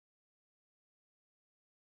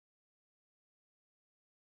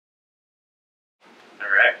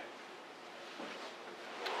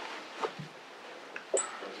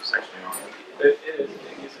it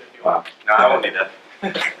and use it if you want. No, I won't need that.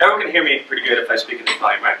 Everyone can hear me pretty good if I speak at this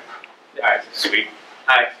volume, right? Alright, sweet.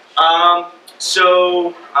 Hi. I'm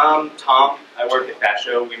Tom. I work at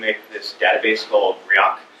Basho. We make this database called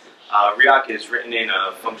Riak. Riak is written in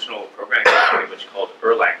a functional programming language called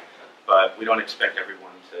Erlang, but we don't expect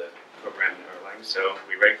everyone to program in Erlang, so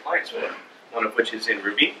we write clients for it, one of which is in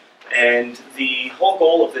Ruby. And the whole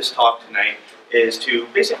goal of this talk tonight is to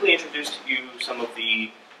basically introduce to you some of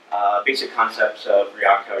the basic concepts of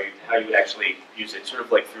Riak, how you would actually use it, sort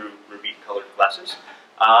of like through Ruby colored classes.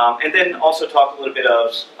 And then also talk a little bit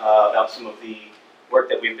about some of the work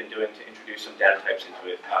that we've been doing to introduce some data types into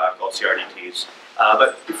it called CRDTs.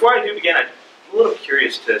 But before I do begin, I'm a little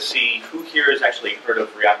curious to see who here has actually heard of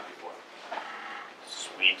Riak before.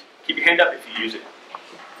 Sweet. Keep your hand up if you use it.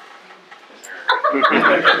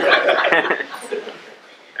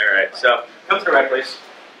 Alright, so come to the right place.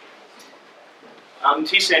 I'm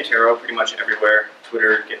T Santero, pretty much everywhere.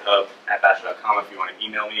 Twitter, GitHub, @bash.com if you want to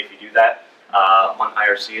email me if you do that. On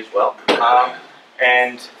IRC as well.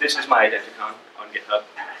 And this is my Identicon on GitHub.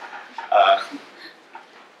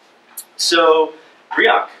 So,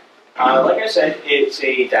 Riak, like I said, it's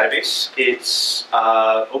a database. It's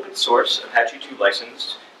open source, Apache 2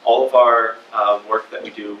 licensed. All of our work that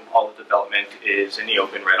we do, all the development is in the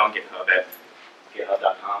open right on GitHub at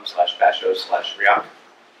github.com/basho/Riak.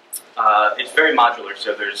 It's very modular,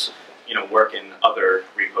 so there's work in other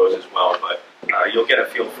repos as well, but you'll get a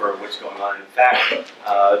feel for what's going on. In fact,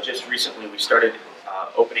 just recently we started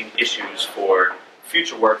opening issues for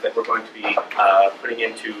future work that we're going to be putting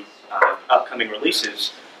into upcoming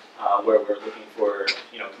releases, where we're looking for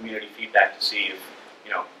community feedback to see if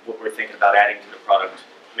what we're thinking about adding to the product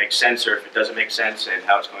makes sense, or if it doesn't make sense, and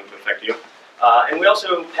how it's going to affect you. And we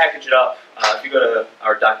also package it up. If you go to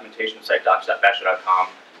our documentation site, docs.basho.com,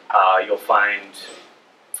 you'll find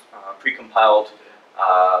precompiled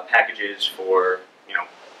packages for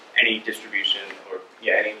any distribution, or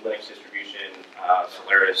any Linux distribution,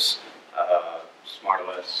 Solaris,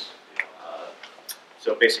 SmartOS,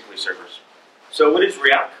 so basically servers. So what is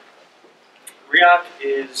Riak? Riak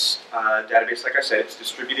is a database, like I said, it's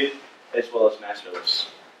distributed as well as masterless.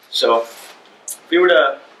 So if we were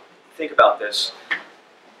to think about this,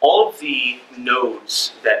 all of the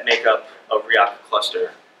nodes that make up a Riak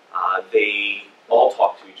cluster, they all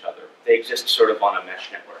talk to each other. They exist sort of on a mesh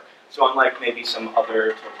network. So unlike maybe some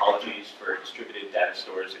other topologies for distributed data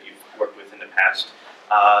stores that you've worked with in the past,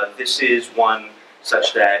 this is one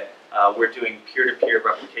such that we're doing peer-to-peer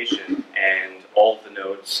replication, and all of the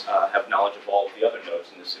nodes have knowledge of all of the other nodes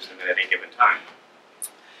in the system at any given time.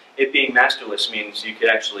 It being masterless means you could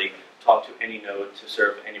actually talk to any node to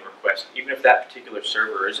serve any request, even if that particular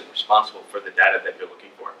server isn't responsible for the data that you're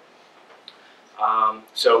looking for.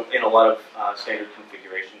 So in a lot of standard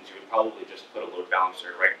configurations, you would probably just put a load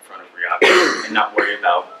balancer right in front of Riak and not worry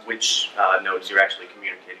about which nodes you're actually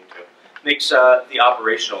communicating to. Makes the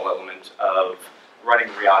operational element of running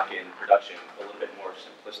Riak in production a little bit more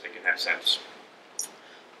simplistic in that sense.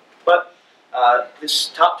 But this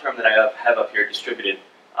top term that I have up here, distributed,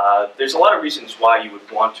 there's a lot of reasons why you would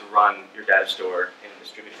want to run your data store in a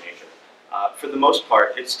distributed nature. For the most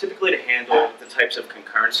part, it's typically to handle the types of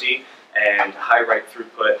concurrency and high write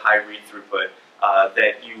throughput, high read throughput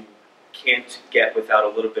that you can't get without a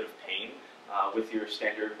little bit of pain with your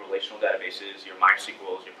standard relational databases, your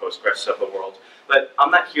MySQLs, your Postgres of the world. But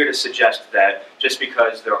I'm not here to suggest that just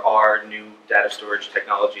because there are new data storage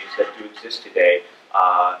technologies that do exist today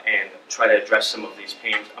and try to address some of these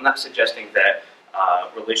pains, I'm not suggesting that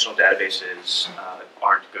relational databases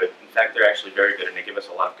aren't good. In fact, they're actually very good, and they give us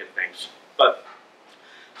a lot of good things. But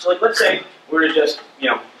so, like, let's say we're to just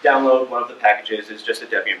download one of the packages. It's just a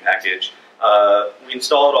Debian package. We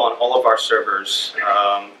install it on all of our servers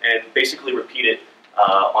and basically repeat it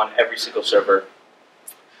on every single server.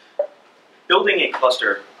 Building a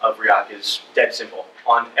cluster of Riak is dead simple.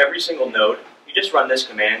 On every single node, you just run this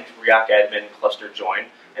command, Riak admin cluster join,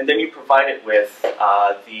 and then you provide it with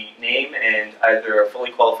the name and either a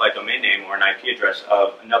fully qualified domain name or an IP address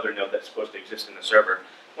of another node that's supposed to exist in the server.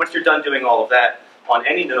 Once you're done doing all of that, on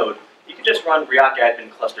any node, you can just run Riak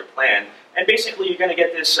admin cluster plan, and basically you're going to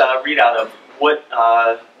get this readout of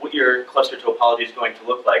what your cluster topology is going to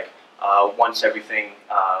look like once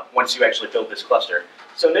you actually build this cluster.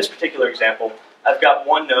 So in this particular example, I've got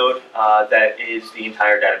one node that is the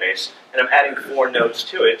entire database, and I'm adding 4 nodes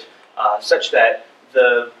to it, such that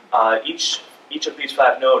each of these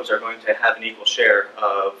 5 nodes are going to have an equal share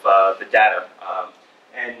of the data.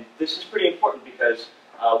 And this is pretty important because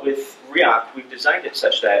with Riak, we've designed it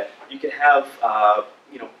such that you can have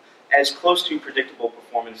as close to predictable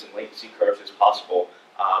performance and latency curves as possible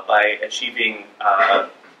by achieving,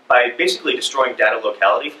 by basically destroying data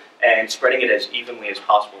locality and spreading it as evenly as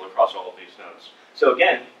possible across all of these nodes. So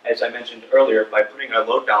again, as I mentioned earlier, by putting a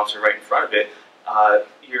load balancer right in front of it,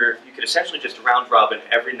 you could essentially just round robin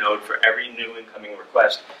every node for every new incoming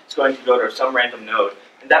request. It's going to go to some random node,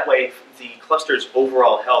 and that way the cluster's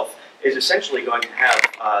overall health is essentially going to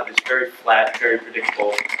have this very flat, very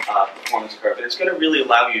predictable performance curve. And it's going to really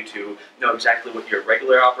allow you to know exactly what your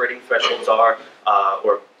regular operating thresholds are,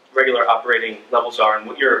 or regular operating levels are, and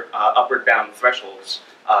what your upward bound thresholds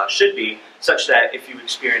should be, such that if you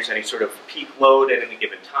experience any sort of peak load at any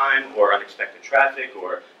given time, or unexpected traffic,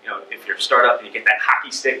 or if you're a startup and you get that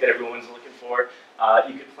hockey stick that everyone's looking for,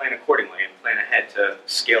 you can plan accordingly and plan ahead to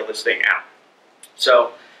scale this thing out.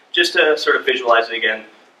 So just to sort of visualize it again,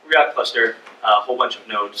 Riak cluster, a whole bunch of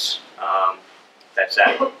nodes, that's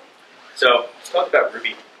that. So let's talk about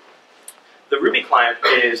Ruby. The Ruby client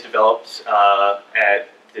is developed at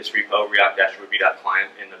this repo,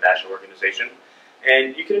 riak-ruby.client in the Bash organization.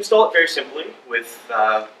 And you can install it very simply with,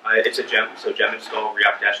 it's a gem, so gem install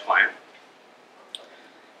Riak-client.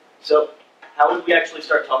 So how would we actually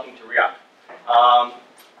start talking to Riak?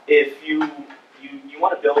 If you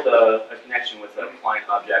want to build a connection with a client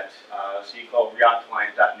object, so you call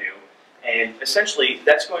riak-client.new, and essentially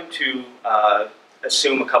that's going to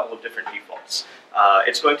assume a couple of different defaults.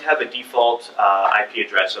 It's going to have a default IP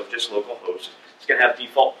address of just localhost. It's going to have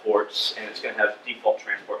default ports, and it's going to have default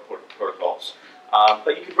transport protocols.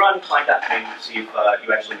 But you could run client.ping to see if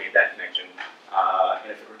you actually made that connection.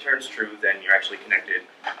 And if it returns true, then you're actually connected.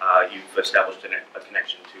 You've established a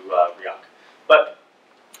connection to Riak. But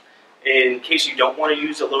in case you don't want to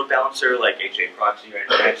use a load balancer like HA proxy or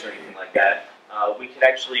Nginx or anything like that,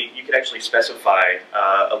 you could actually specify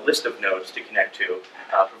a list of nodes to connect to,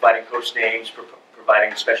 providing host names,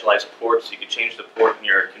 providing specialized ports. You could change the port in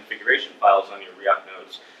your configuration files on your Riak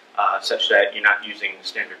nodes, such that you're not using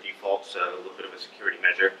standard defaults, a little bit of a security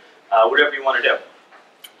measure, whatever you want to do.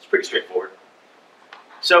 It's pretty straightforward.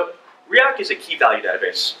 So Riak is a key value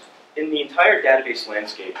database. In the entire database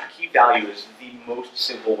landscape, key value is the most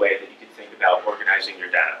simple way that you could think about organizing your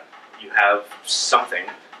data. You have something,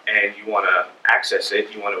 and you want to access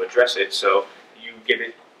it, you want to address it, so you give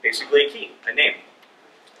it basically a key, a name.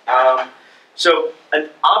 So an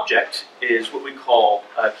object is what we call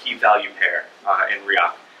a key value pair in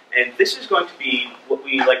Riak. And this is going to be what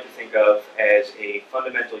we like to think of as a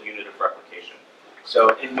fundamental unit of replication.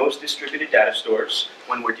 So in most distributed data stores,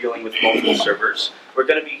 when we're dealing with multiple servers, we're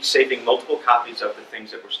going to be saving multiple copies of the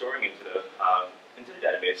things that we're storing into the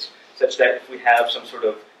database, such that if we have some sort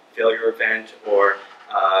of failure event or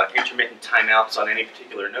intermittent timeouts on any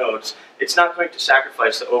particular nodes, it's not going to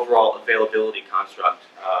sacrifice the overall availability construct.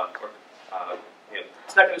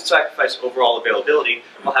 It's not going to sacrifice overall availability.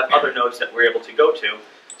 We'll have other nodes that we're able to go to.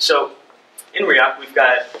 So in Riak, we've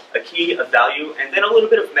got a key, a value, and then a little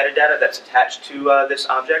bit of metadata that's attached to this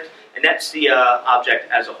object, and that's the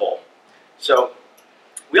object as a whole. So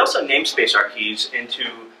we also namespace our keys into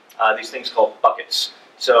these things called buckets.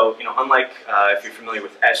 So unlike if you're familiar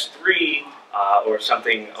with S3 or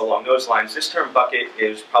something along those lines, this term bucket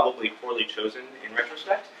is probably poorly chosen in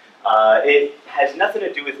retrospect. It has nothing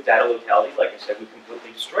to do with data locality. Like I said, we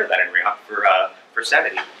completely destroyed that in Riak for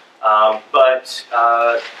sanity. But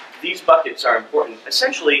these buckets are important.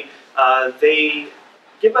 Essentially, they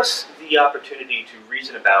give us the opportunity to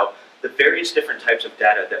reason about the various different types of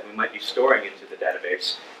data that we might be storing into the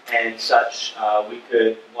database, and such we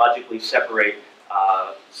could logically separate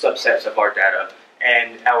subsets of our data.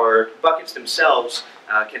 And our buckets themselves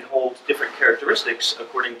can hold different characteristics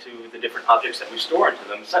according to the different objects that we store into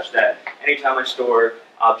them, such that anytime I store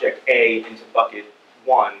object A into bucket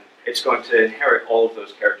 1, it's going to inherit all of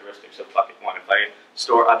those characteristics of bucket 1. If I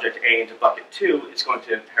store object A into bucket 2, it's going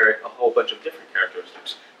to inherit a whole bunch of different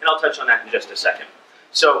characteristics. And I'll touch on that in just a second.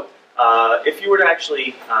 So if you were to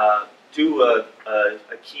actually do a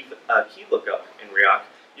key lookup in Riak,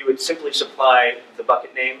 you would simply supply the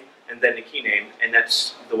bucket name and then the key name, and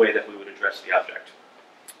that's the way that we would address the object.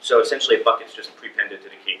 So essentially a bucket's just prepended to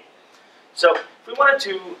the key. So if we wanted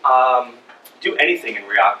to do anything in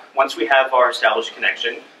Riak, once we have our established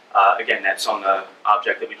connection, again, that's on the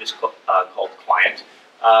object that we just called client.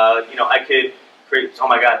 I could create, oh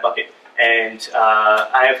my god, bucket. And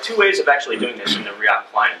I have two ways of actually doing this in the Riak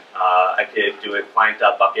client. I could do it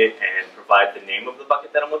client.bucket and provide the name of the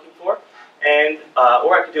bucket that I'm looking for, and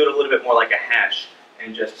or I could do it a little bit more like a hash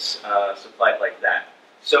and just supply it like that.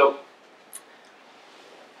 So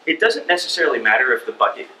it doesn't necessarily matter if the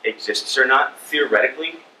bucket exists or not.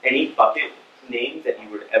 Theoretically, any bucket name that you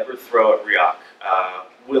would ever throw at Riak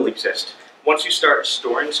will exist. Once you start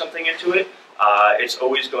storing something into it, It's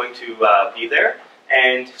always going to be there,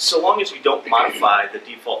 and so long as you don't modify the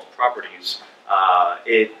default properties,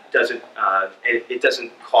 it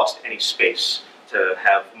doesn't cost any space to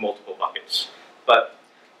have multiple buckets. But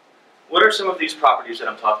what are some of these properties that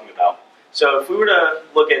I'm talking about? So if we were to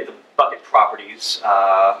look at the bucket properties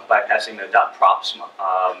by passing the .props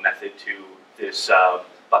method to this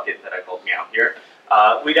bucket that I called meow here,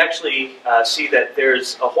 we'd actually see that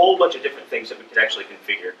there's a whole bunch of different things that we could actually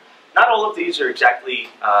configure. Not all of these are exactly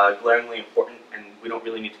glaringly important, and we don't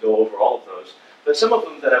really need to go over all of those. But some of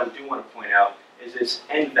them that I do want to point out is this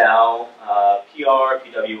enval, PR,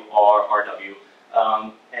 PW, R,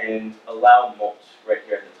 RW, and allow molt right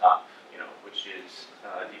here at the top, which is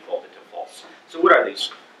defaulted to false. So what are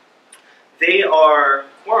these? They are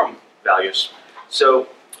quorum values. So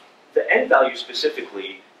the end value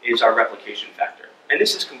specifically is our replication factor, and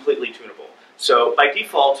this is completely tunable. So by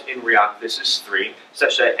default in Riak, this is 3,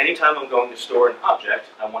 such that anytime I'm going to store an object,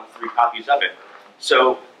 I want 3 copies of it.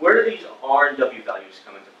 So where do these R and W values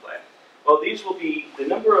come into play? Well, these will be the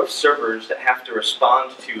number of servers that have to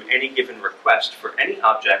respond to any given request for any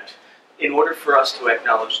object in order for us to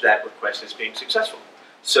acknowledge that request as being successful.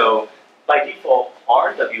 So by default, R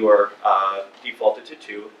and W are defaulted to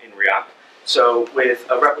 2 in Riak. So with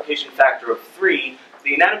a replication factor of 3,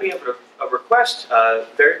 the anatomy of a request, a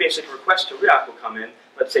very basic request to Riak will come in.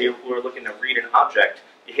 Let's say we're looking to read an object.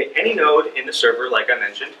 You hit any node in the server, like I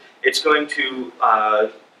mentioned. It's going to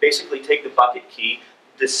basically take the bucket key,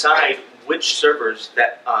 decide which servers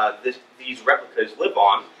that these replicas live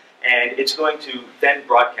on, and it's going to then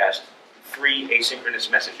broadcast 3 asynchronous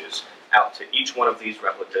messages out to each one of these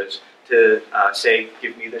replicas to say,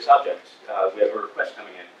 give me this object. We have a request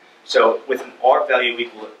coming in. So with an R value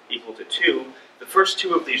equal to 2, the first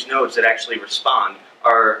 2 of these nodes that actually respond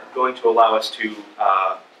are going to allow us to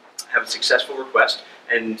have a successful request,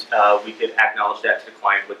 and we could acknowledge that to the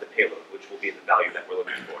client with the payload, which will be the value that we're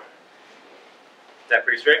looking for. Is that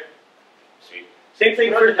pretty straight? Sweet. Same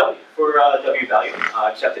thing for W value,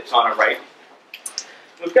 except it's on a right.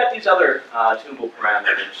 We've got these other tunable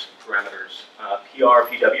parameters, PR,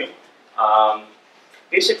 PW.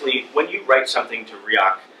 Basically, when you write something to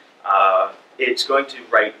Riak, it's going to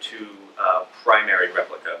write to primary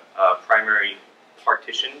replica, primary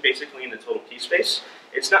partition, basically, in the total key space.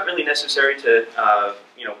 It's not really necessary to,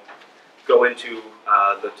 go into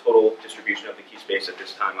the total distribution of the key space at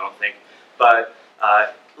this time, I don't think. But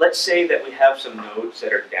let's say that we have some nodes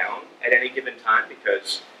that are down at any given time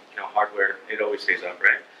because, hardware, it always stays up,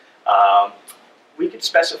 right? We could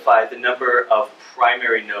specify the number of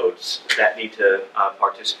primary nodes that need to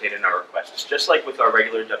participate in our requests, just like with our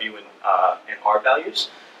regular W and R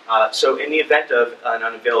values. So in the event of an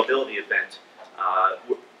unavailability event,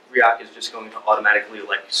 Riak is just going to automatically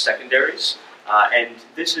elect secondaries. And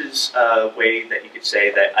this is a way that you could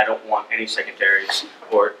say that I don't want any secondaries,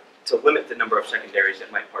 or to limit the number of secondaries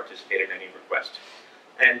that might participate in any request.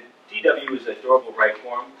 And DW is a durable write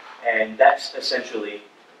form, and that's essentially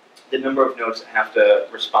the number of nodes that have to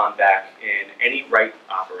respond back in any write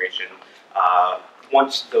operation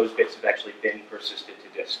once those bits have actually been persisted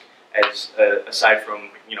to disk. As aside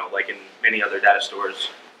from, like in many other data stores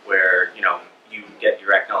where, you get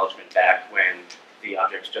your acknowledgement back when the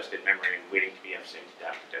object's just in memory and waiting to be synced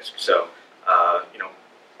down to disk. So,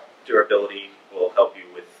 durability will help you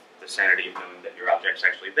with the sanity of knowing that your object's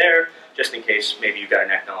actually there, just in case maybe you got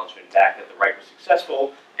an acknowledgement back that the write was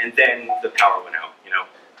successful, and then the power went out,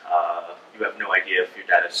 You have no idea if your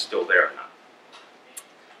data's still there or not.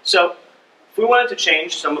 So, if we wanted to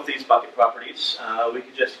change some of these bucket properties, we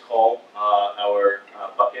could just call our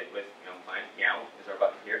bucket with, client, meow is our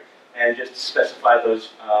bucket here, and just specify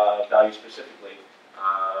those values specifically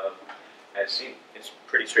as seen. It's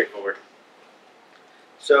pretty straightforward.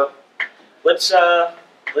 So, let's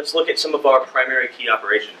look at some of our primary key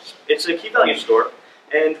operations. It's a key value store,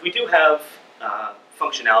 and we do have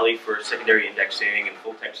functionality for secondary indexing and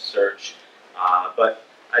full text search, but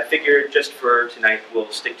I figured just for tonight we'll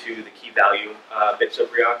stick to the key value bits of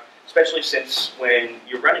Riak, especially since when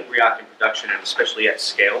you're running Riak in production, and especially at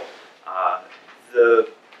scale, the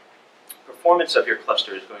performance of your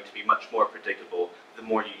cluster is going to be much more predictable the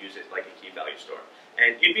more you use it like a key value store.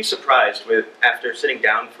 And you'd be surprised after sitting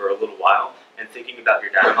down for a little while and thinking about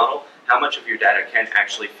your data model, how much of your data can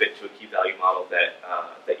actually fit to a key value model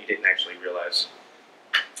that you didn't actually realize.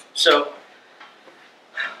 So,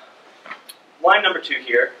 line number 2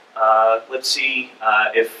 here, let's see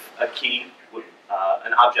if a key,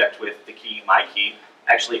 an object with the key my key,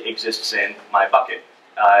 actually exists in my bucket.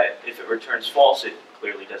 If it returns false, it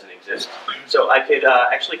clearly doesn't exist. So I could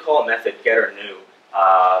actually call a method getterNew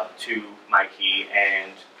to my key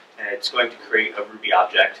and and it's going to create a Ruby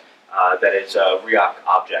object that is a Riak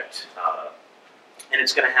object. And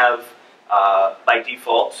it's going to have, by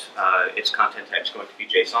default, its content type is going to be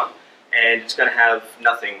JSON, and it's going to have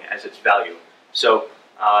nothing as its value. So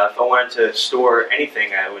if I wanted to store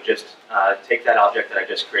anything, I would just take that object that I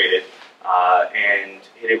just created and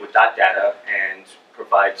hit it with .data and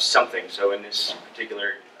provide something. So in this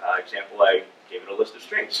particular example, I gave it a list of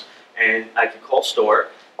strings. And I could call store,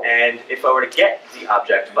 and if I were to get the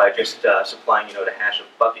object by just supplying, the hash of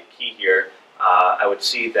bucket key here, I would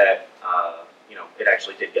see that, it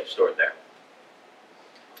actually did get stored there.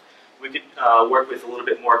 We could work with a little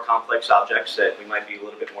bit more complex objects that we might be a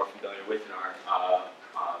little bit more familiar with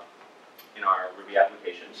in our Ruby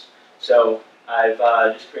applications. So I've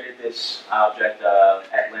just created this object,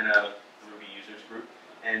 Atlanta Ruby Users Group,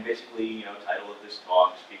 and basically, title of this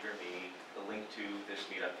talk, speaker me, the link to this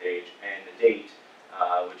meetup page, and the date,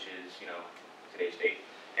 which is, today's date.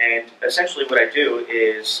 And essentially what I do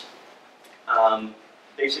is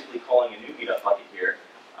basically calling a new meetup bucket here,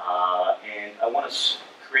 and I want to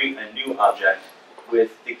create a new object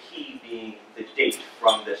with the key being the date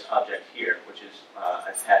from this object here, which is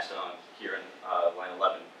I've passed on here in line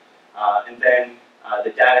 11. And then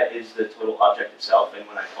the data is the total object itself, and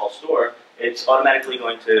when I call store, it's automatically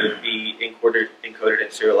going to be encoded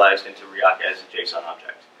and serialized into Riak as a JSON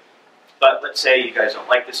object. But let's say you guys don't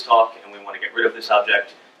like this talk and we want to get rid of this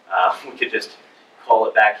object, we could just call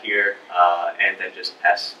it back here and then just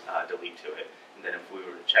pass delete to it. And then if we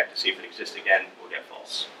were to check to see if it exists again, we'll get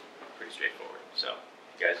false. Pretty straightforward. So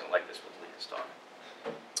if you guys don't like this, we'll delete this talk.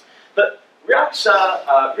 But Riak's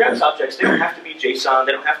objects, they don't have to be JSON,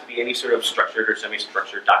 they don't have to be any sort of structured or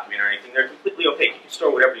semi-structured document or anything. They're completely opaque. You can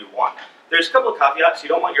store whatever you want. There's a couple of caveats. You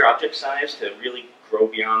don't want your object size to really grow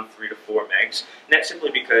beyond 3 to 4 megs. And that's simply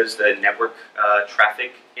because the network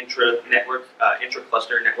traffic,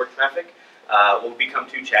 intra-cluster network traffic will become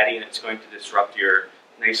too chatty, and it's going to disrupt your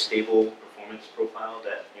nice stable performance profile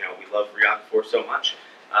that we love Riak for so much.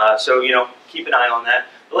 So keep an eye on that.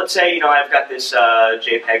 But let's say I've got this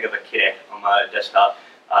JPEG of a kitty on my desktop.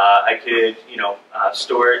 I could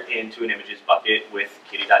store it into an images bucket with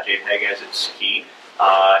kitty.jpg as its key,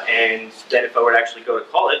 and then if I were to actually go to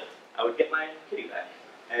call it, I would get my kitty back.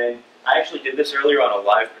 And I actually did this earlier on a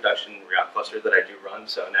live production Riak cluster that I do run.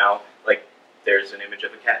 So now there's an image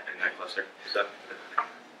of a cat in that cluster.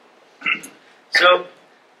 So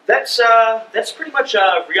that's pretty much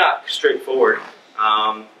Riak straightforward.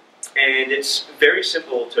 And it's very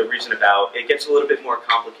simple to reason about. It gets a little bit more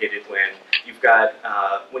complicated when you've got,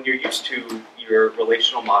 when you're used to your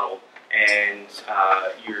relational model and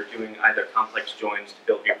you're doing either complex joins to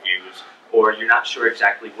build your views, or you're not sure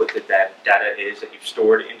exactly what the data is that you've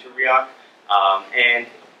stored into Riak. And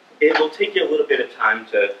it will take you a little bit of time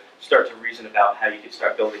to start to reason about how you can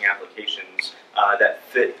start building applications that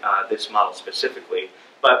fit this model specifically.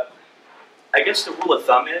 But I guess the rule of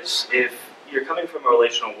thumb is, if you're coming from a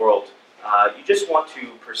relational world, you just want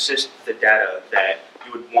to persist the data that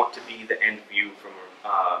you would want to be the end view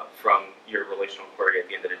from your relational query at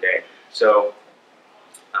the end of the day. So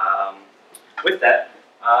with that,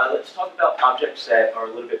 let's talk about objects that are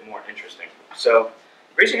a little bit more interesting. So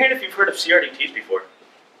raise your hand if you've heard of CRDTs before.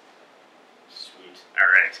 Sweet. All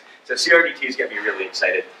right. So CRDTs get me really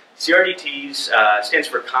excited. CRDTs stands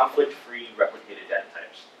for conflict-free replicated data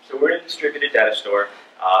types. So we're in a distributed data store.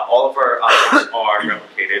 All of our objects are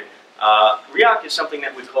replicated. Riak is something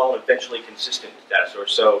that we call eventually consistent data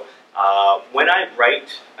source. So when I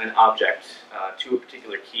write an object to a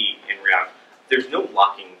particular key in Riak, there's no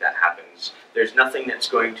locking that happens. There's nothing that's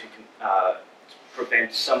going to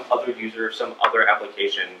prevent some other user, some other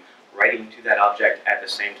application writing to that object at the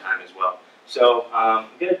same time as well. So I'm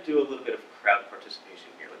going to do a little bit of crowd participation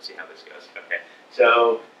here. Let's see how this goes. Okay.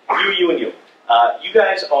 So you, and you. You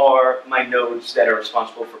guys are my nodes that are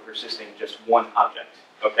responsible for persisting just one object,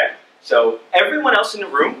 okay? So everyone else in the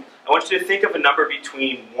room, I want you to think of a number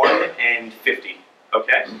between 1 and 50,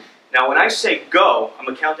 okay? Now when I say go, I'm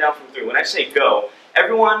going to count down from 3. When I say go,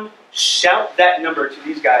 everyone shout that number to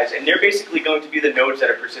these guys, and they're basically going to be the nodes that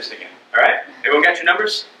are persisting in, all right? Everyone got your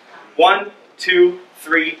numbers? 1, 2,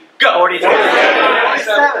 3, go!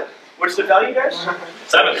 47. What's the value, guys?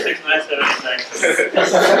 7, 6, 9, 7,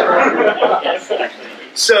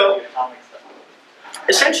 6. So,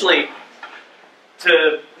 essentially,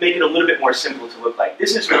 to make it a little bit more simple to look like,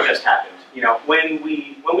 this is what just happened. When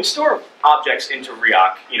we store objects into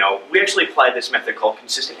Riak, we actually apply this method called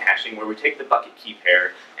consistent hashing, where we take the bucket key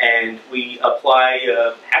pair and we apply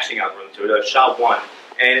a hashing algorithm to it, a SHA-1,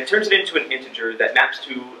 and it turns it into an integer that maps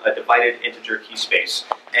to a divided integer key space.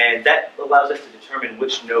 And that allows us to determine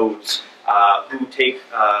which nodes who take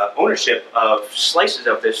ownership of slices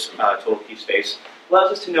of this total key space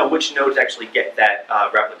allows us to know which nodes actually get that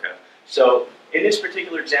replica. So in this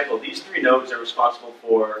particular example, these 3 nodes are responsible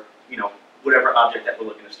for whatever object that we're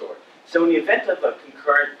looking to store. So in the event of a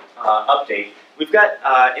concurrent update, we've got,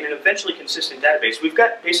 in an eventually consistent database, we've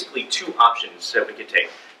got basically 2 options that we could take.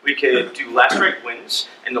 We could do last write wins,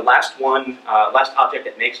 and the last object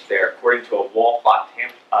that makes it there, according to a wall plot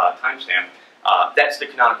timestamp, that's the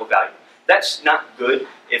canonical value. That's not good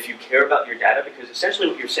if you care about your data, because essentially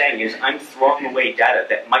what you're saying is I'm throwing away data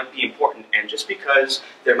that might be important, and just because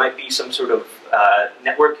there might be some sort of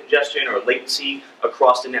network congestion or latency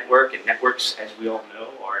across the network, and networks, as we all know,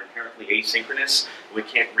 are inherently asynchronous, we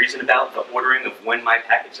can't reason about the ordering of when my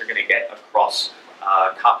packets are going to get across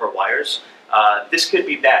copper wires. This could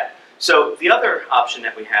be bad. So the other option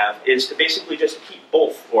that we have is to basically just keep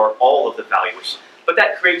both or all of the values, but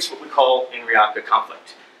that creates what we call in Riak a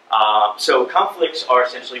conflict. So conflicts are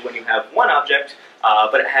essentially when you have one object,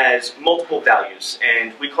 but it has multiple values,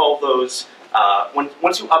 and we call those,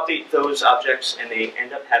 once you update those objects and they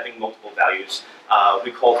end up having multiple values,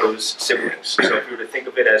 we call those siblings. So if you were to think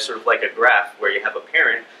of it as sort of like a graph where you have a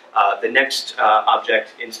parent, the next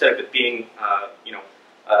object, instead of it being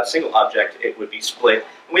a single object, it would be split,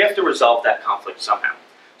 and we have to resolve that conflict somehow.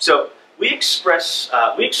 So we expose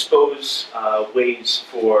ways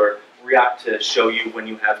for Riak to show you when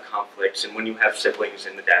you have conflicts and when you have siblings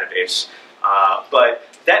in the database. But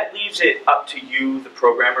that leaves it up to you, the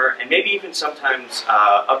programmer, and maybe even sometimes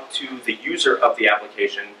up to the user of the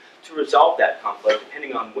application to resolve that conflict,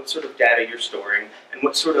 depending on what sort of data you're storing and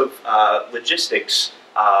what sort of logistics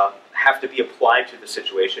have to be applied to the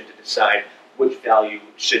situation to decide which value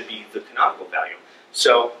should be the canonical value.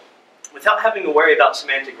 So without having to worry about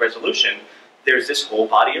semantic resolution, there's this whole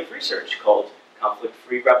body of research called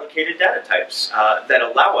conflict-free replicated data types that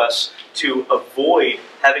allow us to avoid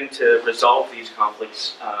having to resolve these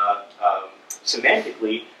conflicts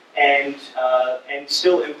semantically and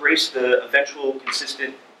still embrace the eventual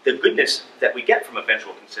the goodness that we get from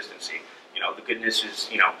eventual consistency. The goodness is,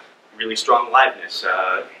 really strong liveness,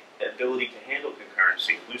 ability to handle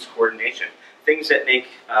concurrency, loose coordination, things that make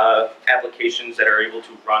applications that are able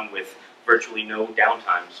to run with virtually no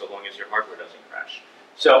downtime so long as your hardware doesn't crash.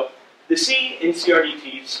 So the C in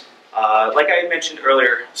CRDTs, like I mentioned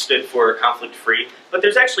earlier, stood for conflict-free, but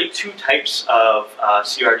there's actually 2 types of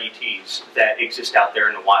CRDTs that exist out there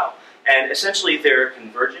in the wild. And essentially they're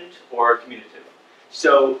convergent or commutative.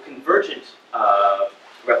 So convergent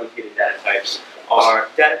replicated data types are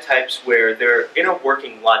data types where their inner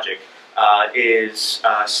working logic is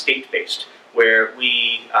state-based, where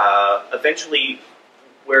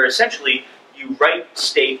essentially you write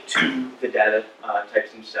state to the data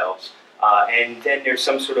types themselves, and then there's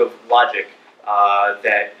some sort of logic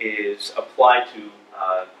that is applied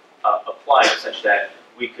such that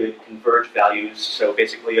we could converge values, so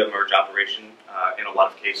basically a merge operation in a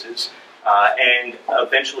lot of cases, and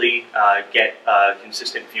eventually get a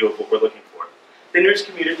consistent view of what we're looking for. Then there's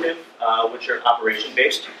commutative, which are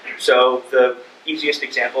operation-based. So the easiest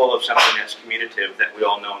example of something that's commutative that we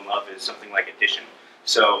all know and love is something like addition.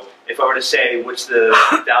 So if I were to say, what's the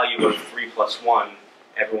value of 3 plus 1,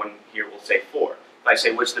 everyone here will say 4. If I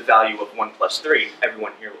say, what's the value of 1 plus 3,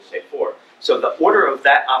 everyone here will say 4. So the order of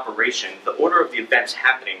that operation, the order of the events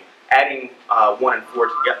happening, adding 1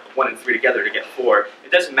 and 3 together to get 4,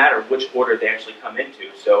 it doesn't matter which order they actually come into.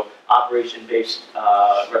 So operation-based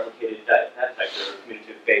replicated data types or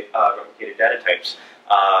commutative replicated data types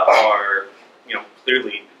are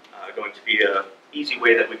clearly going to be an easy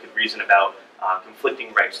way that we could reason about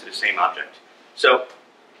conflicting writes to the same object. So,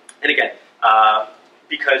 and again,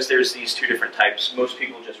 because there's these 2 different types, most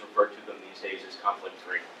people just refer to them these days as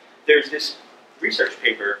conflict-free. There's this research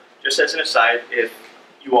paper, just as an aside, if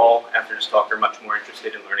you all, after this talk, are much more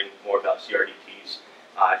interested in learning more about CRDTs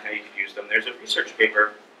and how you could use them. There's a research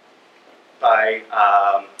paper by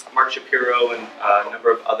Mark Shapiro and a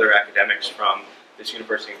number of other academics from this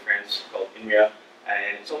university in France called INRIA,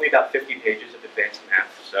 and it's only about 50 pages of advanced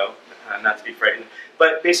math, so not to be frightened.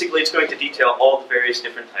 But basically it's going to detail all the various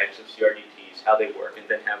different types of CRDTs, how they work, and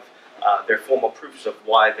then have their formal proofs of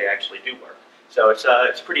why they actually do work. So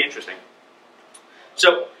it's pretty interesting.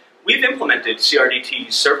 So we've implemented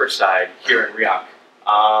CRDTs server-side here in Riak.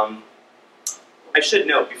 I should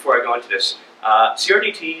note before I go into this,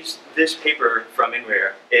 CRDTs, this paper from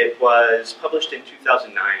INRIA, it was published in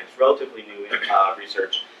 2009. It's relatively new in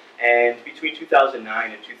research. And between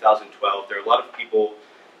 2009 and 2012, there are a lot of people,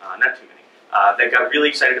 not too many, that got really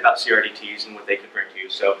excited about CRDTs and what they could bring to you.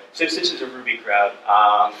 So since this is a Ruby crowd,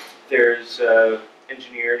 there's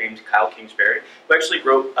engineer named Kyle Kingsbury, who actually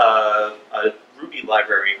wrote a Ruby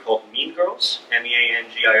library called Mean Girls,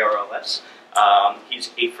 MEANGIRLS. He's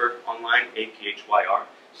Aphyr online, APHYR.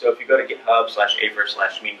 So if you go to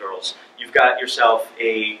GitHub/Aphyr/Mean Girls, you've got yourself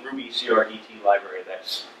a Ruby CRDT library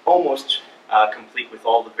that's almost complete with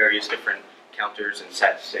all the various different counters and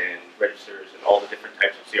sets and registers and all the different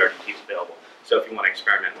types of CRDTs available. So if you want to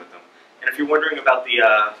experiment with them. And if you're wondering about the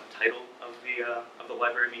title of the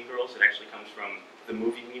library Mean Girls, it actually comes from the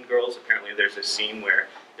movie Mean Girls. Apparently there's a scene where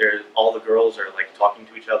all the girls are like talking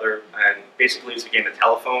to each other, and basically it's a game of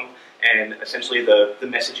telephone, and essentially the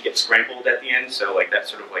message gets scrambled at the end. So like that's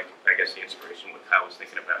sort of like, I guess, the inspiration what Kyle was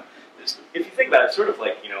thinking about. This, if you think about it, it's sort of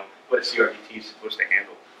like, you know, what a CRDT is supposed to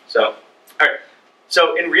handle. So, all right.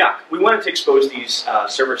 So in Riak, we wanted to expose these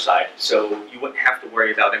server side, so you wouldn't have to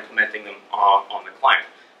worry about implementing them on the client.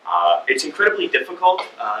 It's incredibly difficult.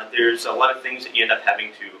 There's a lot of things that you end up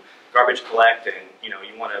having to garbage collect, and you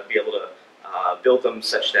want to be able to build them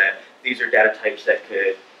such that these are data types that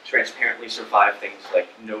could transparently survive things like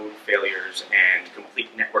node failures and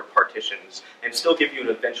complete network partitions, and still give you an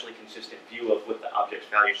eventually consistent view of what the object's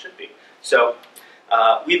value should be. So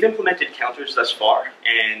we've implemented counters thus far,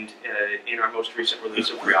 and in our most recent release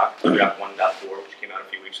of Riak, Riak 1.4, which came out a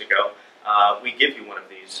few weeks ago, we give you one of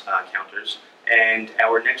these counters, and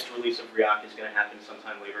our next release of Riak is going to happen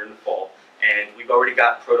sometime later in the fall, and we've already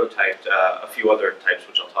got prototyped a few other types,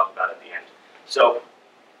 which I'll talk about at the end. So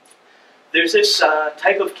there's this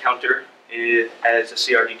type of counter as a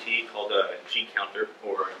CRDT called a G counter,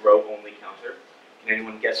 or a row-only counter. Can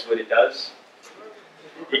anyone guess what it does?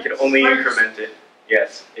 You can only increment it.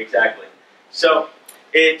 Yes, exactly. So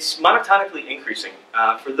it's monotonically increasing.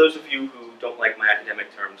 For those of you who don't like my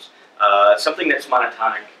academic terms, something that's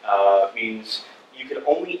monotonic means you can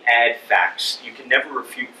only add facts. You can never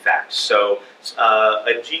refute facts. So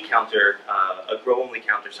a G counter, a grow-only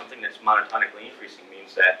counter, something that's monotonically increasing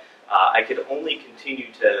means that I could only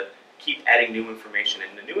continue to keep adding new information.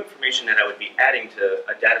 And the new information that I would be adding to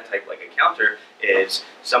a data type like a counter is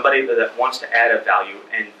somebody that wants to add a value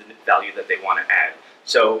and the value that they want to add.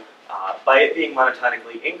 So by it being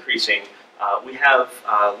monotonically increasing, we have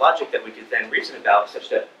logic that we could then reason about such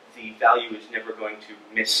that the value is never going to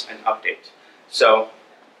miss an update. So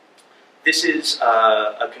this is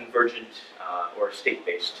a convergent or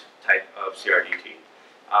state-based type of CRDT.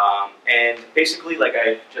 And basically, like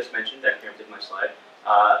I just mentioned, I preempted my slide,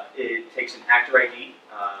 it takes an actor ID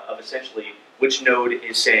of essentially which node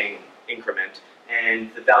is saying increment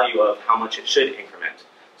and the value of how much it should increment.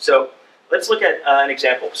 So let's look at an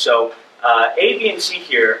example. So A, B, and C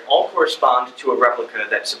here all correspond to a replica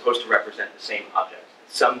that's supposed to represent the same object,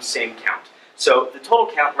 some same count. So the total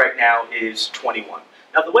count right now is 21.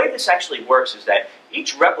 Now the way this actually works is that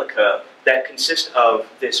each replica that consists of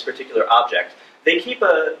this particular object, they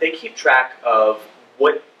keep track of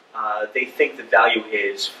what they think the value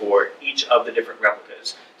is for each of the different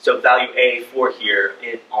replicas. So value A for here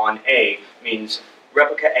on A means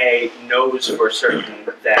replica A knows for certain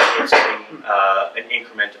that it's getting an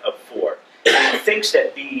increment of 4. And it thinks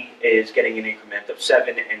that B is getting an increment of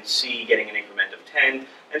 7 and C getting an increment of 10,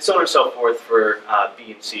 and so on and so forth for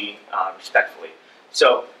B and C respectively.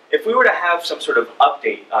 So if we were to have some sort of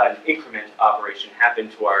update, an increment operation happen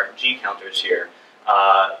to our G counters here,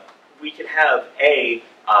 we could have A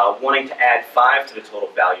wanting to add 5 to the total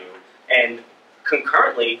value, and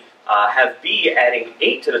concurrently have B adding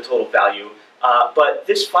 8 to the total value, but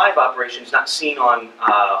this 5 operation is not seen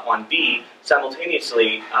on B.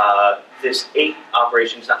 Simultaneously, this 8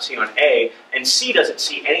 operation is not seen on A, and C doesn't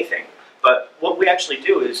see anything. But what we actually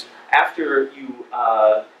do is, after you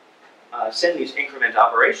send these increment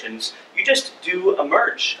operations, you just do a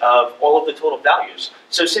merge of all of the total values.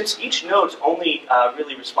 So since each node's only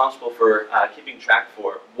really responsible for keeping track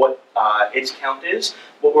for what its count is,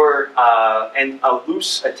 and a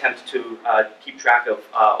loose attempt to keep track of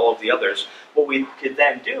all of the others, what we could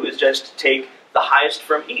then do is just take the highest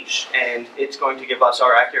from each, and it's going to give us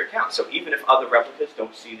our accurate count. So even if other replicas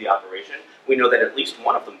don't see the operation, we know that at least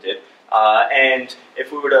one of them did. And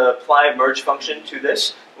if we were to apply a merge function to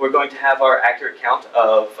this, we're going to have our accurate count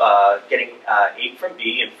of getting 8 from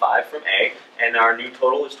B and 5 from A, and our new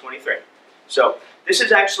total is 23. So this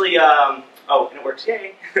is actually, oh, and it works,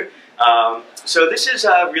 yay. So this is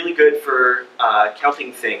really good for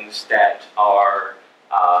counting things that are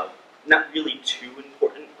not really too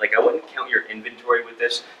important. Like, I wouldn't count your inventory with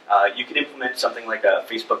this. You can implement something like a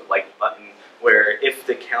Facebook like button, where if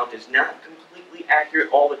the count is not completely accurate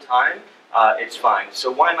all the time, it's fine. So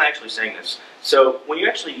why am I actually saying this? So when you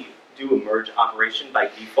actually do a merge operation by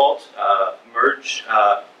default,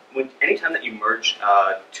 anytime that you merge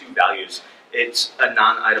 2 values, it's a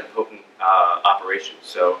non-idempotent operation.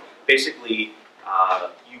 So basically,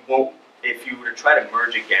 you won't, if you were to try to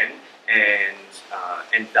merge again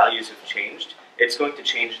and values have changed, it's going to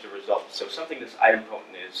change the result. So something that's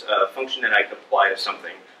idempotent is a function that I could apply to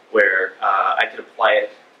something where I could apply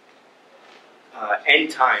it n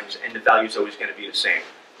times, and the value is always going to be the same.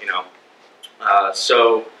 You know,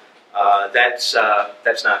 that's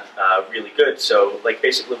not really good. So like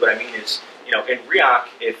basically what I mean is, you know, in Riak,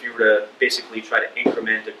 if you were to basically try to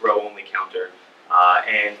increment a grow only counter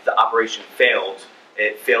and the operation failed,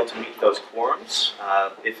 it failed to meet those quorums.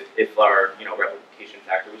 If our replication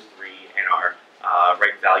factor was 3 and our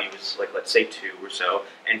right value was like, let's say 2 or so,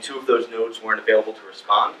 and 2 of those nodes weren't available to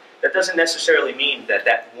respond, that doesn't necessarily mean that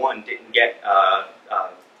that one didn't get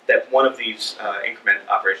that one of these increment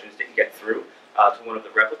operations didn't get through to one of the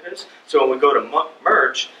replicas. So when we go to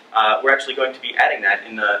merge, we're actually going to be adding that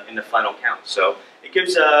in the final count. So it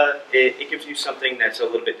gives it gives you something that's a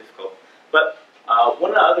little bit difficult. But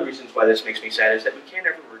one of the other reasons why this makes me sad is that we can't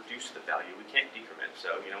ever reduce the value. We can't decrement. So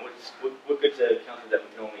what good's a counter that we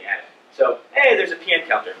can only add? So hey, there's a PN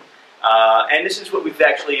counter. And this is what we've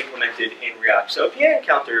actually implemented in Riak. So a PN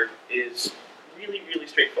counter is really, really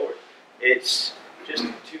straightforward. It's just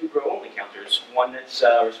 2 grow-only counters, one that's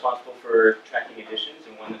responsible for tracking additions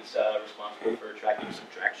and one that's responsible for tracking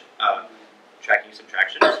subtractions.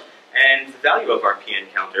 And the value of our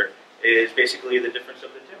PN counter is basically the difference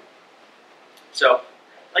of the two. So,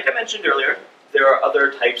 like I mentioned earlier, there are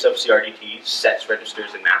other types of CRDTs, sets,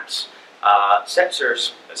 registers, and maps. Sets are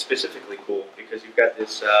specifically cool because you've got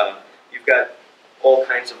this, you've got all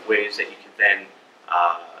kinds of ways that you can then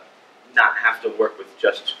not have to work with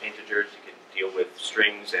just integers. You can deal with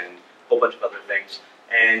strings and a whole bunch of other things.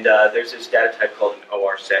 And there's this data type called an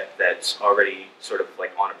OR set that's already sort of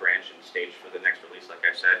like on a branch and staged for the next release, like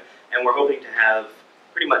I said. And we're hoping to have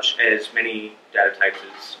pretty much as many data types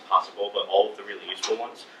as possible, but all of the really useful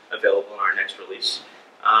ones available in our next release.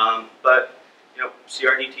 But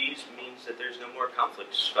CRDTs means that there's no more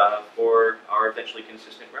conflicts for our eventually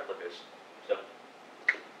consistent replicas. So,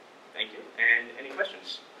 thank you. And any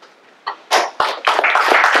questions?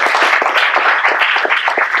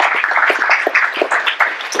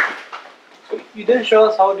 You didn't show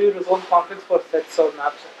us how do you resolve conflicts for sets or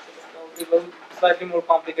maps. It's slightly more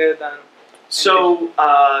complicated than. So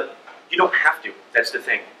you don't have to. That's the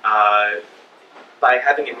thing. By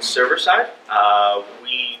having it server side,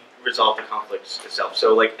 we resolve the conflicts itself.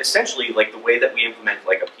 So like essentially, like the way that we implement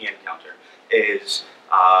like a PN counter is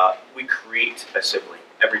we create a sibling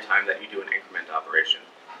every time that you do an increment operation,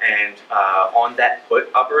 and on that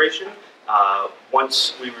put operation,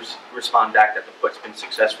 once we respond back that the put's been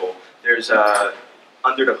successful, there's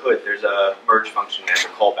under the hood there's a merge function and a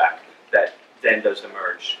callback that then does the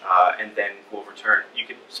merge, and then will return. You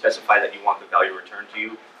can specify that you want the value returned to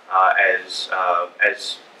you as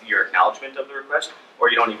your acknowledgement of the request, or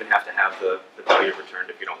you don't even have to have the value returned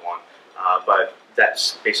if you don't want. But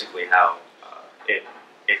that's basically how it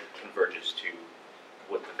converges to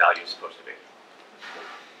what the value is supposed to be.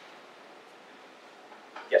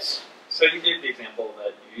 Yes? So you gave the example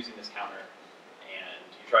that you're using this counter and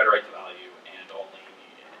you try to write the value and only,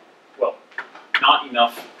 well, not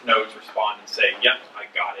enough nodes respond and say, yep, I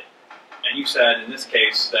got it. And you said, in this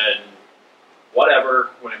case, then whatever,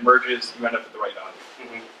 when it merges, you end up with the right value.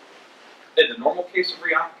 Mm-hmm. In the normal case of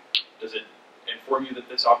Riak, does it inform you that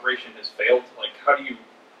this operation has failed? Like, how do you...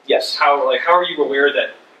 Yes. How are you aware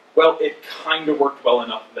that, well, it kind of worked well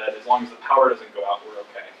enough that as long as the power doesn't go out, we're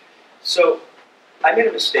okay? So, I made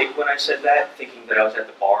a mistake when I said that, thinking that I was at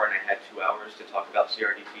the bar and I had 2 hours to talk about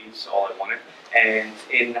CRDTs, all I wanted. And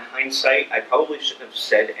in hindsight, I probably shouldn't have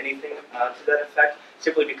said anything to that effect,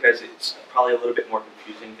 simply because it's probably a little bit more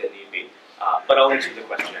confusing than need be. But I'll answer the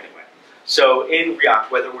question anyway. So in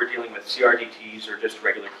Riak, whether we're dealing with CRDTs or just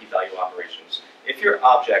regular key value operations, if your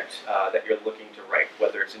object that you're looking to write,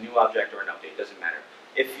 whether it's a new object or an update, doesn't matter.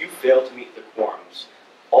 If you fail to meet the quorums,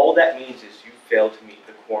 all that means is you failed to meet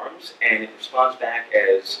the quorums, and it responds back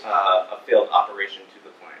as a failed operation to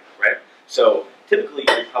the client, right? So typically,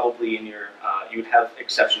 you're probably in your, you would have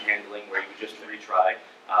exception handling where you would just retry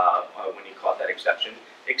when you caught that exception,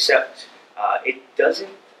 except it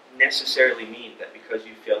doesn't necessarily mean that because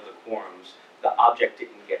you failed the quorums, the object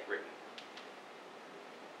didn't get written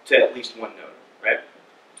to at least one node, right?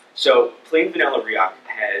 So plain vanilla Riak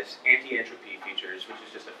has anti-entropy features, which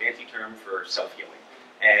is just a fancy term for self-healing.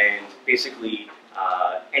 And basically,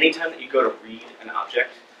 anytime that you go to read an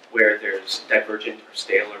object where there's divergent or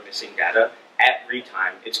stale or missing data, at read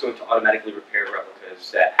time, it's going to automatically repair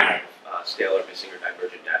replicas that have stale or missing or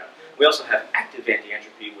divergent data. We also have active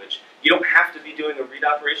anti-entropy, which you don't have to be doing a read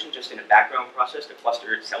operation just in a background process, the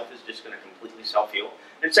cluster itself is just going to completely self-heal.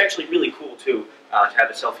 And it's actually really cool, too, to have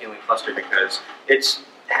a self-healing cluster because it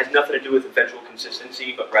has nothing to do with eventual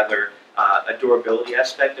consistency, but rather a durability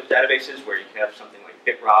aspect of databases where you can have something like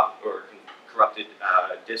bit rot or corrupted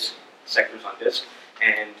disk sectors on disk.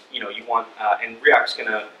 And, you want, and Riak's going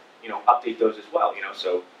to, update those as well,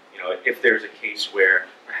 so, if there's a case where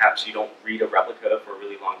perhaps you don't read a replica for a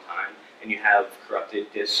really long time and you have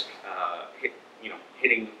corrupted disk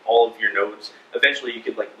hitting all of your nodes, eventually you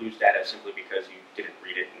could lose data simply because you didn't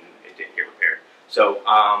read it and it didn't get repaired. So,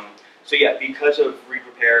 so yeah, because of read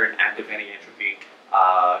repair and active anti-entropy,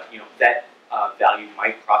 that value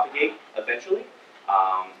might propagate eventually.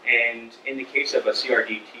 And in the case of a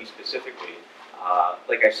CRDT specifically,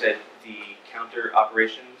 like I said, the counter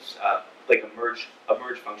operations, like a merge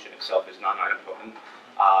function itself is non-idempotent.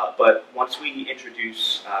 But once we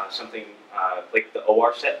introduce something like the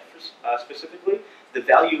OR set specifically, the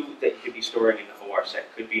value that you could be storing in the OR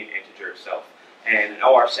set could be an integer itself. And an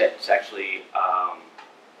OR set is actually,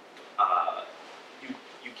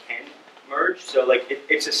 you can merge, so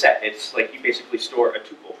it's a set. It's like you basically store a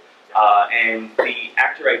tuple. And the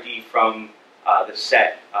actor ID from the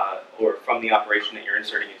set, or from the operation that you're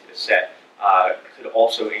inserting into the set, could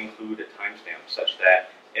also include a timestamp such that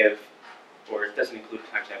or it doesn't include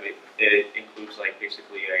a timestamp, it includes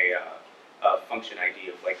basically a function ID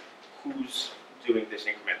of who's doing this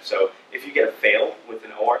increment. So if you get a fail with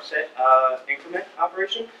an OR set increment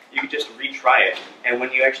operation, you can just retry it, and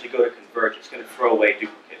when you actually go to converge, it's going to throw away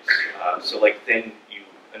duplicates. So then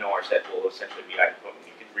an OR set will essentially be idempotent.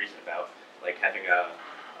 You can reason about having a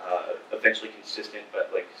eventually consistent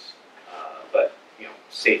but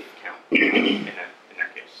safe count in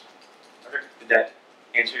that case. Okay. Did that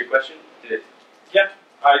answer your question? Did it? Yeah,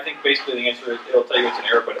 I think basically the answer is it'll tell you it's an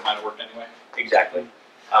error, but it might have worked anyway. Exactly.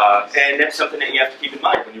 And that's something that you have to keep in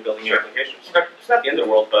mind when you're building your applications. Okay. It's not the end of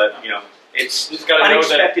the world, but it's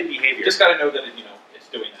unexpected behavior. You just got to know that it's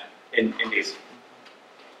doing that. Indeed.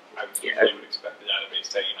 I would expect the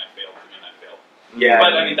database saying I failed and I failed. Yeah.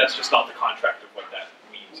 But I mean that's just not the contract of what that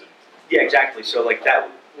means. Yeah, exactly. So that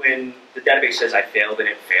when the database says I failed and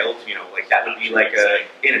it failed, that would be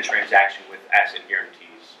in a transaction with asset guarantees,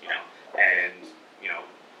 and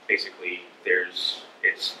basically there's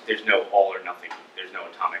no all or nothing. There's no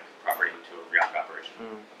atomic property to a Riak operation.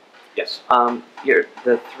 Yes.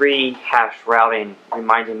 The 3-hash routing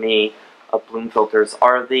reminded me of Bloom filters.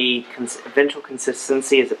 Are the eventual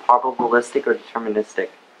consistency, is it probabilistic or deterministic?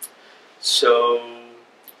 So,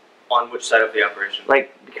 on which side of the operation?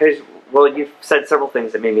 Because, well, you've said several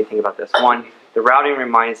things that made me think about this. One, the routing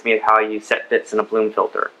reminds me of how you set bits in a Bloom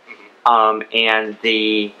filter. And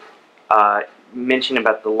the mention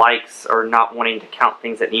about the likes or not wanting to count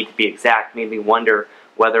things that need to be exact made me wonder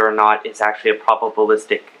whether or not it's actually a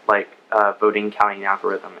probabilistic voting counting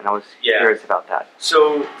algorithm, and I was curious about that.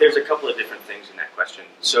 So there's a couple of different things in that question.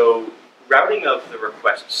 So routing of the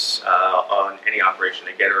requests on any operation,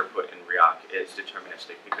 a getter or put in Riak, is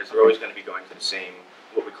deterministic because they're always going to be going to the same,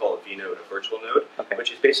 what we call a vnode, a virtual node,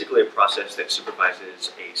 which is basically a process that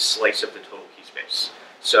supervises a slice of the total key space.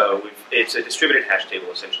 So it's a distributed hash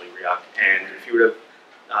table, essentially, Riak, and if you were to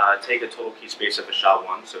take a total key space of a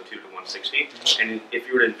SHA-1, so 2 to 160, and if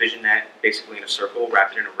you were to envision that basically in a circle,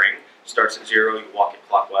 wrap it in a ring, starts at 0, you walk it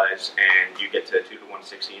clockwise, and you get to 2 to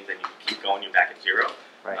 160, and then you keep going, you're back at 0.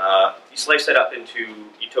 Right. You slice that up into,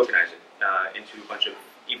 you tokenize it into a bunch of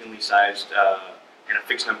evenly sized, and a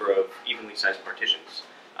fixed number of evenly sized partitions.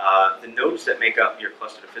 The nodes that make up your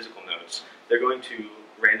cluster of physical nodes, they're going to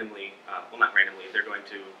randomly, well not randomly, they're going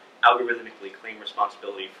to algorithmically claim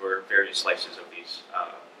responsibility for various slices of these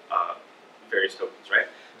various tokens, right?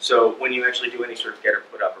 So when you actually do any sort of get or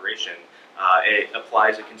put operation, it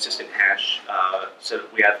applies a consistent hash, so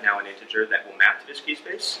that we have now an integer that will map to this key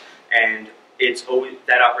space, and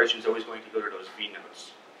that operation is always going to go to those V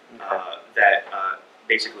nodes. That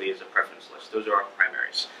basically is a preference list. Those are our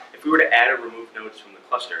primaries. If we were to add or remove nodes from the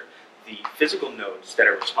cluster, the physical nodes that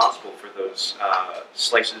are responsible for those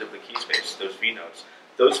slices of the key space, those V nodes,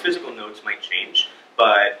 those physical nodes might change,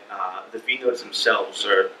 but the V nodes themselves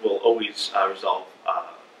will always resolve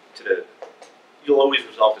you'll always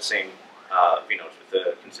resolve the same V nodes with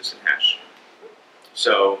a consistent hash.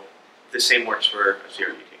 So the same works for a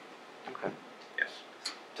CRDT. Okay. Yes.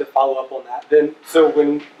 To follow up on that, then, so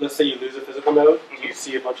when, let's say you lose a physical node, do you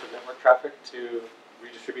see a bunch of network traffic to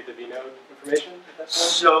redistribute the vnode information at that point?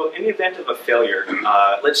 So in the event of a failure,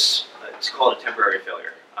 let's call it a temporary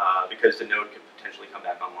failure, because the node could potentially come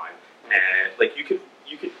back online, and you could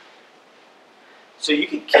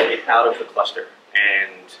kick it out of the cluster,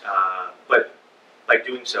 and but by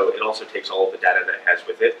doing so, it also takes all of the data that it has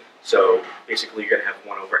with it. So basically, you're going to have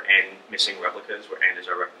 1 over n missing replicas, where n is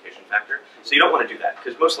our replication factor. So you don't want to do that,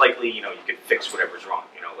 because most likely, you can fix whatever's wrong.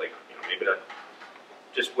 Maybe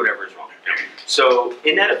just whatever is wrong. So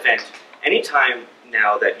in that event, anytime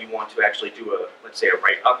now that you want to actually do let's say a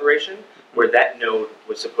write operation, where that node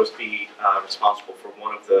was supposed to be responsible for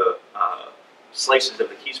one of the slices of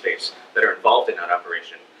the key space that are involved in that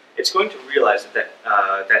operation, it's going to realize that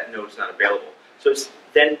that node's not available. So it's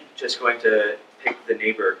then just going to pick the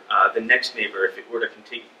neighbor, the next neighbor, if it were to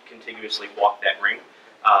contiguously walk that ring,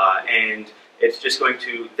 and it's just going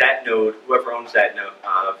to, that node, whoever owns that node,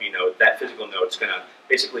 vnode, that physical node is going to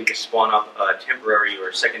basically just spawn up a temporary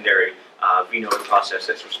or secondary vnode process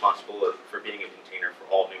that's responsible for being a container for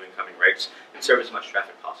all new incoming writes and serve as much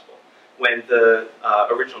traffic possible. When the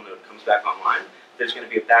original node comes back online, there's going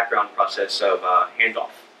to be a background process of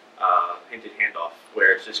handoff, hinted handoff,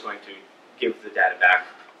 where it's just going to give the data back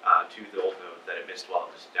to the old node that it missed while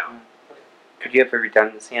it was down. Could you have a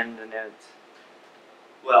redundancy in the nodes?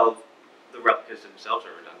 Well, the replicas themselves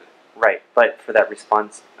are redundant. Right, but for that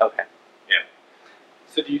response, okay. Yeah.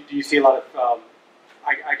 So do you see a lot of,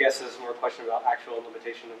 I guess this is more a question about actual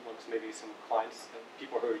implementation amongst maybe some clients,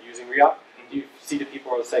 people who are using Riak. Do you see the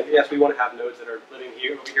people who are saying, yes, we want to have nodes that are living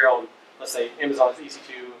here, over here on, let's say, Amazon's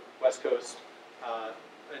EC2, West Coast,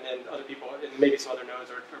 and then other people, and maybe some other nodes,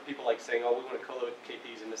 or people like saying, oh, we want to co-locate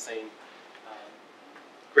these in the same.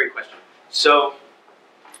 Great question. So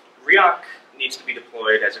Riak needs to be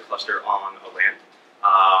deployed as a cluster on a LAN.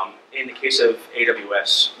 In the case of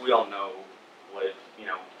AWS, we all know what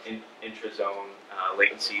intra-zone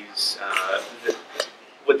latencies,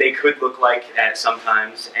 what they could look like at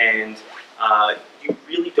sometimes, and you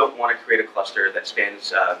really don't want to create a cluster that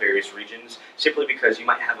spans various regions, simply because you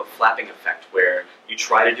might have a flapping effect where you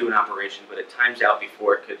try to do an operation, but it times out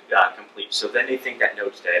before it could complete. So then they think that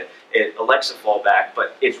node's dead. It elects a fallback,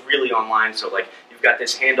 but it's really online. So like you've got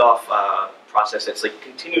this handoff process that's like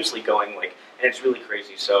continuously going, and it's really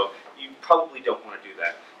crazy. So you probably don't want to do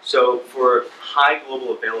that. So for high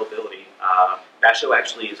global availability, Basho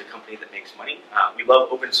actually is a company that makes money. We love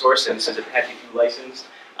open source, and this is Apache 2 licensed.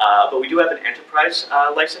 But we do have an enterprise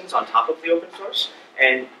license on top of the open source.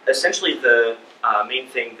 And essentially the main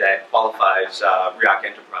thing that qualifies Riak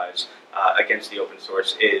Enterprise against the open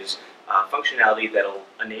source is functionality that will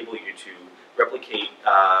enable you to replicate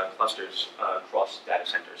clusters across data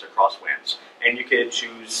centers, across WANs. And you could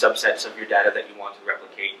choose subsets of your data that you want to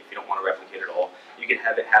replicate if you don't want to replicate at all. You can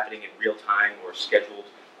have it happening in real time or scheduled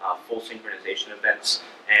full synchronization events,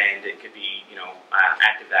 and it could be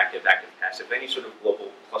active-active, active-passive, any sort of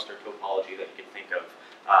global cluster topology that you can think of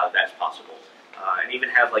that's possible. And even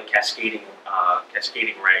have like cascading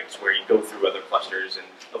ranks where you go through other clusters and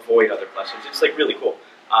avoid other clusters. It's like really cool.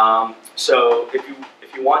 So if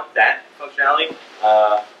you want that functionality,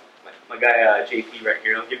 my guy JP right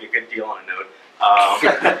here, he'll give you a good deal on a node.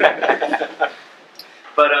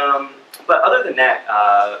 But other than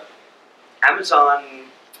that, Amazon,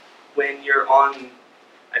 when you're on,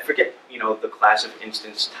 I forget the class of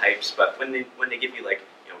instance types, but when they give you like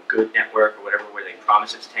good network or whatever, where they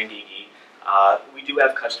promise it's 10 gig, we do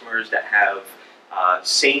have customers that have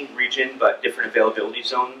same region but different availability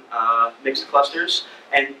zone mixed clusters,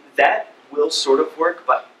 and that will sort of work,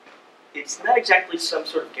 but it's not exactly some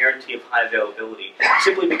sort of guarantee of high availability,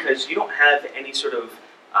 simply because you don't have any sort of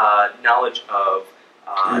knowledge of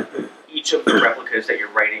each of the replicas that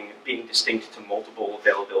you're writing being distinct to multiple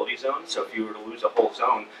availability zones. So if you were to lose a whole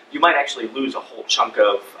zone, you might actually lose a whole chunk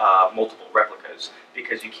of multiple replicas,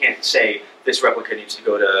 because you can't say this replica needs to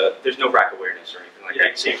go to, there's no rack awareness or anything like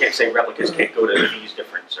that. So you can't say replicas can't go to these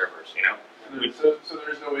different servers, So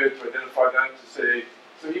there's no way to identify that, to say,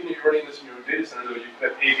 so even if you're running this in your data center, though, you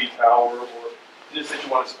could have AV tower, or just that you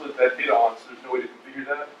want to split that data on, so there's no way to configure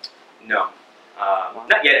that? No.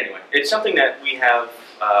 Not yet, anyway. It's something that we have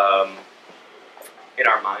in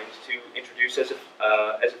our minds to introduce as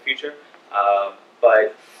a feature,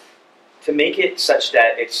 but to make it such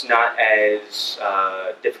that it's not as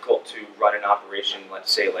difficult to run an operation,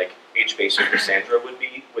 let's say like HBase or Cassandra would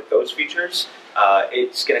be with those features,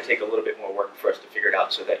 it's going to take a little bit more work for us to figure it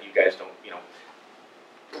out, so that you guys don't,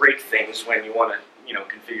 break things when you want to,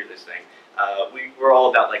 configure this thing. We're all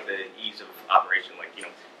about like the ease of operation, like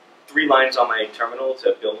 3 lines on my terminal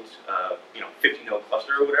to build, 50 node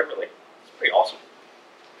cluster or whatever. Like, it's pretty awesome.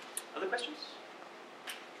 Other questions?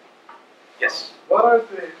 Yes. What are do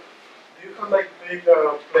you have like big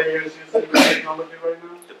players using the technology right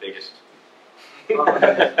now? The biggest.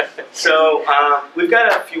 So we've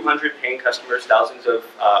got a few hundred paying customers, thousands of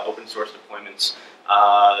open source deployments.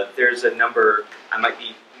 There's a number, I might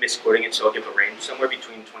be misquoting it, so I'll give a range. Somewhere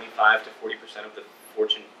between 25 to 40% of the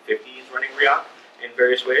Fortune 50 is running Riak in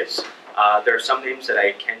various ways. There are some names that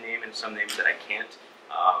I can name and some names that I can't.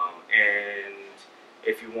 And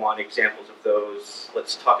if you want examples of those,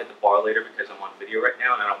 let's talk at the bar later because I'm on video right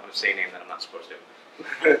now and I don't want to say a name that I'm not supposed to.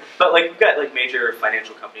 But like we've got like major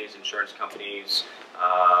financial companies, insurance companies,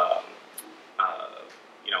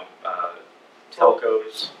 you know,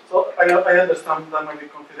 telcos. So I understand that might be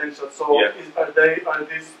confidential. So Yeah. Are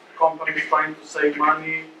these companies trying to save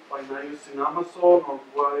money by not using Amazon, or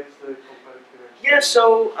what is the competitive edge? Yeah,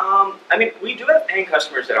 so I mean, we do have paying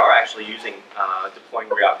customers that are actually using deploying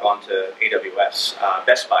Riak onto AWS.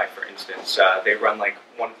 Best Buy, for instance, they run like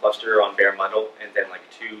one cluster on bare metal and then like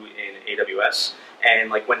two in AWS.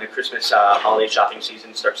 And like when the Christmas holiday shopping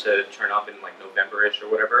season starts to turn up in like November-ish or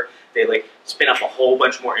whatever, they like spin up a whole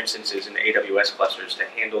bunch more instances in the AWS clusters to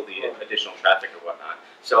handle the additional traffic or whatnot.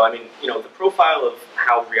 So I mean, you know, the profile of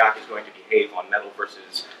how Riak is going to behave on metal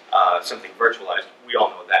versus something virtualized, we all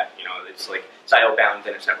know that. You know, it's like it's I/O bound,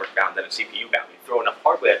 then it's network bound, then it's CPU bound. You throw enough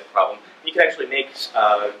hardware at the problem, you can actually make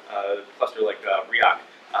a cluster like Riak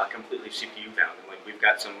completely CPU bound. And like we've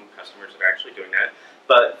got some customers that are actually doing that.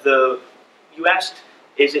 But you asked,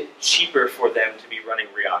 is it cheaper for them to be running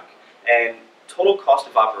Riak? And total cost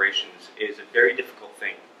of operations is a very difficult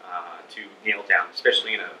thing to nail down,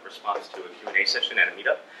 especially in a response to a Q&A session at a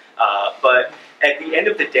meetup. But at the end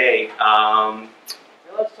of the day,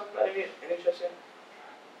 let's talk about NHS yet?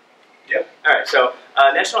 Yep. All right. So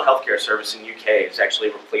National Healthcare Service in UK is actually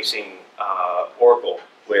replacing Oracle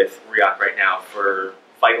with Riak right now for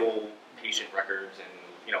vital patient records and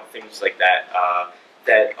things like that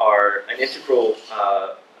that are an integral,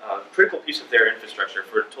 critical piece of their infrastructure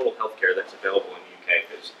for total healthcare that's available in the UK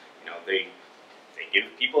because they give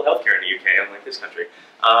people healthcare in the UK, unlike this country.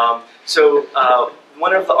 So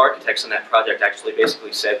one of the architects on that project actually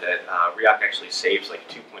basically said that Riak actually saves like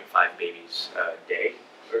 2.5 babies a day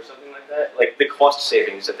or something like that. Like the cost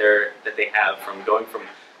savings that they have from going from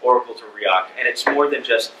Oracle to Riak, and it's more than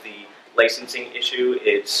just the licensing issue.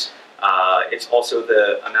 It's also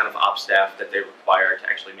the amount of ops staff that they require to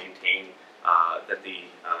actually maintain that the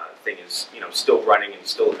thing is still running and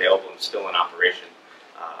still available and still in operation.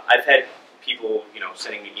 I've had people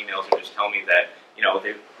sending me emails and just telling me that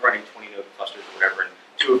they're running 20 node clusters or whatever, and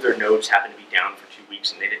 2 of their nodes happened to be down for 2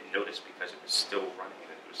 weeks and they didn't notice because it was still running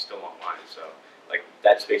and it was still online. So like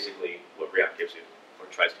that's basically what Riak gives you or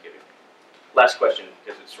tries to give you. Last question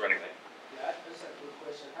because it's running late. Yeah, that's a good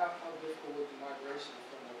question. How difficult was the migration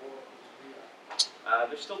from the Oracle to Riak?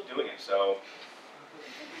 They're still doing it, so.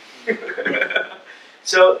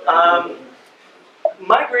 So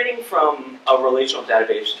migrating from a relational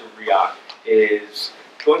database to Riak is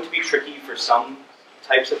going to be tricky for some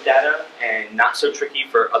types of data and not so tricky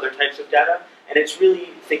for other types of data. And it's really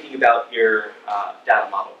thinking about your data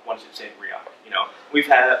model once it's in Riak. We've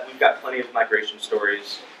got plenty of migration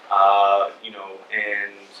stories, and let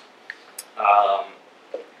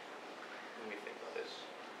me think about this.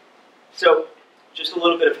 So just a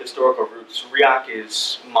little bit of historical roots. Riak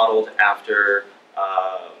is modeled after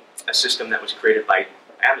a system that was created by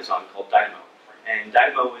Amazon called Dynamo. And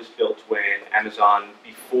Dynamo was built when Amazon,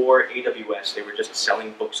 before AWS, they were just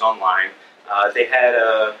selling books online. They had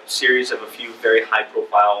a series of a few very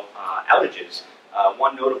high-profile outages,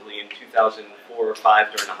 one notably in 2004 or 5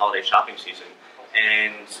 during the holiday shopping season.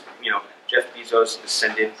 And Jeff Bezos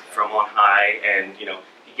descended from on high, and he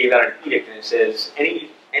gave out an edict, and it says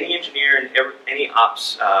any engineer and any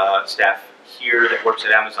ops staff here that works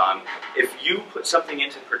at Amazon, if you put something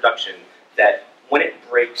into production that when it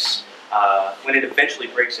breaks, when it eventually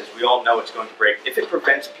breaks, as we all know it's going to break, if it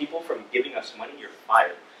prevents people from giving us money, you're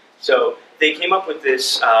fired. So they came up with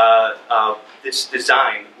this this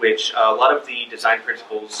design, which a lot of the design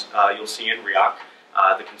principles you'll see in Riak,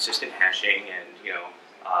 the consistent hashing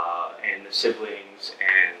and the siblings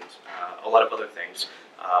and a lot of other things.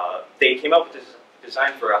 They came up with this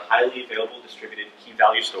design for a highly available distributed key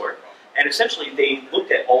value store. And essentially, they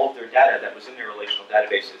looked at all of their data that was in their relational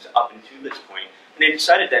databases up until this point, and they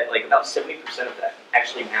decided that like about 70% of that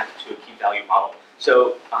actually mapped to a key value model.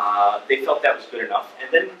 So they felt that was good enough,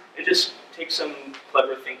 and then it just takes some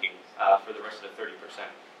clever thinking for the rest of the 30%.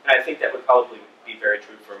 And I think that would probably be very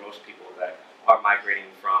true for most people that are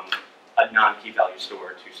migrating from a non-key value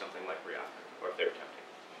store to something like Riak, or if they're attempting.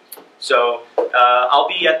 So I'll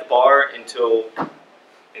be at the bar until.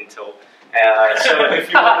 So if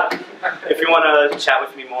you want to chat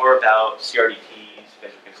with me more about CRDTs,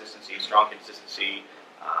 vendor consistency, strong consistency,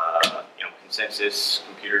 consensus,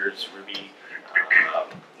 computers, Ruby,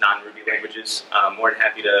 non-Ruby languages, I'm more than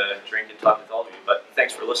happy to drink and talk with all of you. But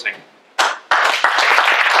thanks for listening.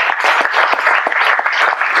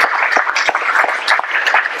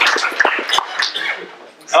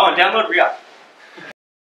 on, download Riak.